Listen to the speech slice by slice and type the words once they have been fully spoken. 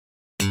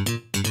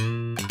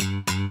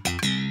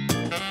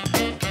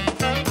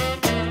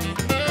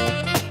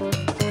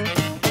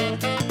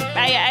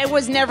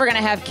was never going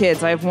to have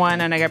kids. I have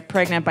one, and I got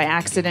pregnant by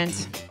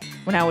accident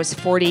when I was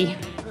 40.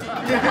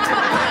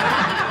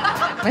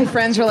 My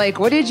friends were like,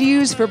 what did you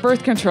use for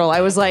birth control?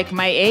 I was like,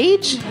 my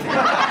age?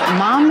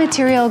 Mom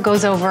material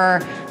goes over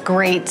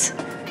great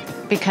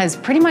because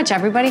pretty much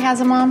everybody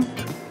has a mom,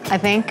 I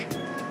think.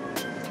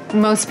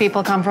 Most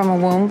people come from a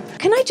womb.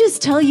 Can I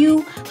just tell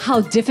you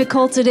how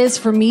difficult it is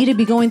for me to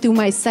be going through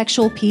my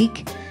sexual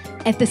peak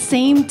at the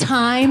same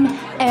time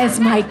as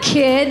my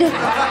kid?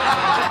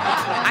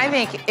 I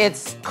think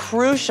it's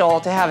crucial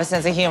to have a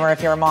sense of humor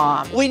if you're a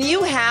mom. When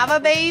you have a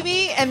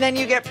baby and then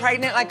you get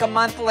pregnant like a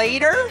month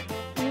later,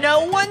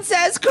 no one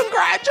says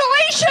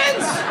congratulations.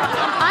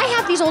 I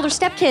have these older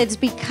stepkids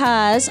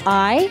because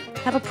I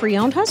have a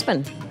pre-owned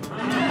husband.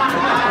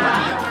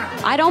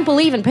 I don't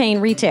believe in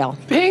paying retail.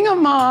 Being a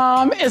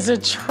mom is a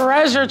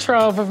treasure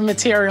trove of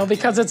material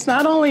because it's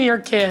not only your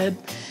kid,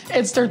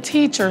 it's their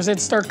teachers,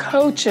 it's their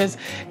coaches,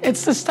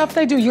 it's the stuff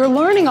they do. You're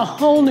learning a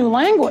whole new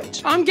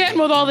language. I'm getting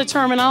with all the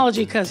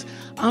terminology because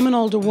I'm an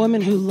older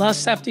woman who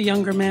lusts after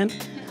younger men.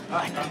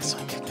 Like this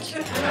one.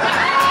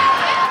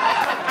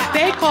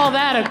 They call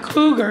that a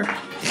cougar.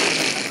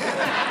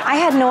 I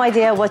had no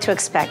idea what to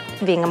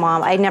expect being a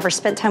mom. I never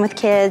spent time with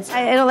kids.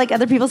 I don't like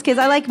other people's kids.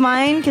 I like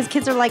mine because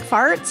kids are like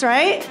farts,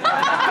 right?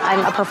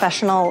 I'm a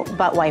professional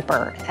butt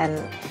wiper,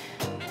 and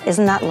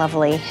isn't that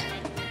lovely?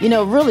 You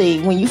know,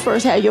 really, when you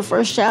first have your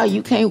first child,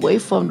 you can't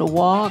wait for them to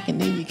walk, and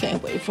then you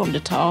can't wait for them to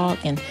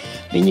talk, and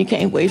then you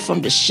can't wait for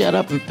them to shut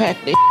up and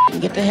pack their and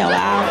get the hell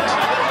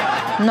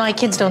out. My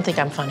kids don't think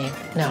I'm funny.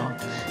 No,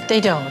 they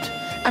don't.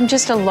 I'm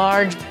just a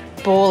large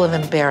bowl of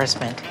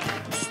embarrassment.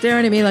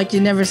 Staring at me like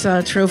you never saw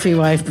a trophy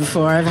wife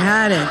before. I've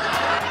had it.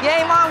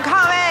 Yay, Mom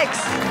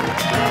Comics!